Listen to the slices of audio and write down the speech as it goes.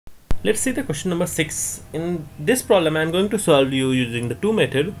Let's see the question number 6. In this problem, I am going to solve you using the two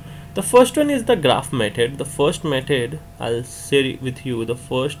methods. The first one is the graph method. The first method, I'll share with you the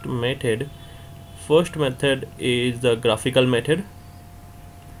first method. First method is the graphical method.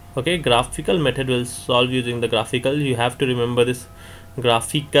 Okay, graphical method will solve using the graphical. You have to remember this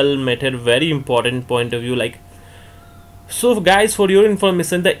graphical method, very important point of view. Like, so guys, for your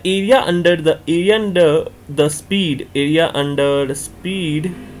information, the area under the speed, area under the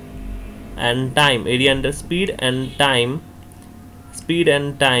speed and time, area under speed and time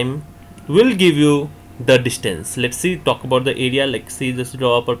will give you the distance. Let's see, talk about the area. Like, see, just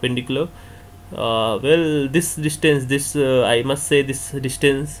draw a perpendicular. Well, this distance, this I must say this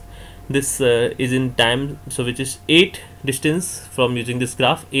distance, this is in time, so which is 8 distance from using this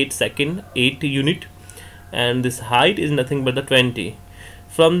graph, 8 second, 8 unit, and this height is nothing but the 20.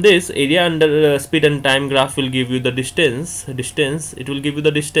 From this area under speed and time graph will give you the distance, it will give you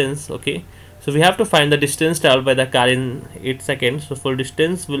the distance. Okay, so we have to find the distance traveled by the car in 8 seconds. So for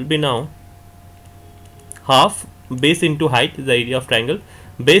distance will be now half base into height, the area of triangle.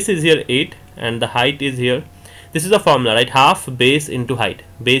 Base is here 8 and the height is here. This is the formula, right? Half base into height.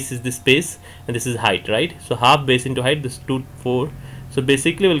 Base is this base and this is height, right? So half base into height, this 2 4. So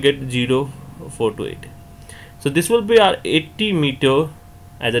basically we'll get 0 4 to 8. So this will be our 80 meter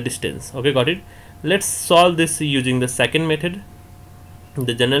as a distance. Okay, got it. Let's solve this using the second method,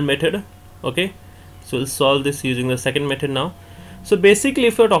 the general method. Okay, so we'll solve this using the second method now. So basically,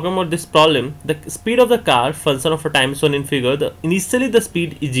 if you're talking about this problem, the speed of the car, function of a time shown in figure, initially the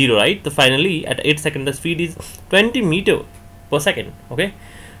speed is 0, right? The finally at 8 seconds the speed is 20 meter per second. Okay,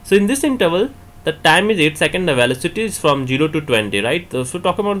 so in this interval the time is 8 seconds, the velocity is from 0 to 20, right? So if we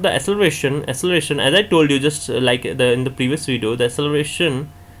talk about the acceleration, as I told you just like in the previous video, the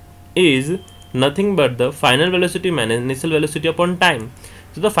acceleration is nothing but the final velocity minus initial velocity upon time.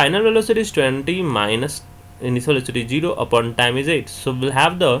 So the final velocity is 20 minus initial velocity 0 upon time is 8. So we'll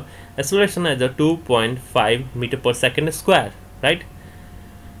have the acceleration as a 2.5 meter per second square, right?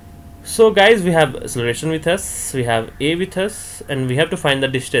 So guys, we have acceleration with us, we have a with us, and we have to find the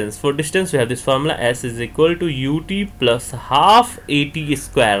distance. For distance we have this formula, s is equal to ut plus half at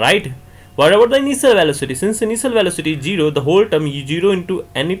square, right? What about the initial velocity? Since initial velocity is 0, the whole term 0 into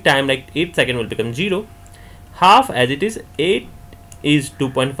any time like 8 seconds will become 0. Half, as it is 8 is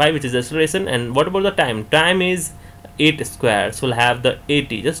 2.5, which is acceleration. And what about the time? Time is 8 square, so we'll have the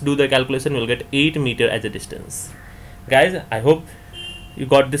 80. Just do the calculation, we'll get 8 meter as a distance. Guys, I hope you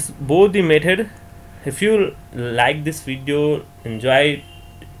got this both the method. If you like this video, enjoy it,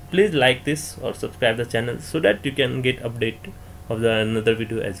 please like this or subscribe the channel so that you can get update of the another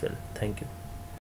video as well. Thank you.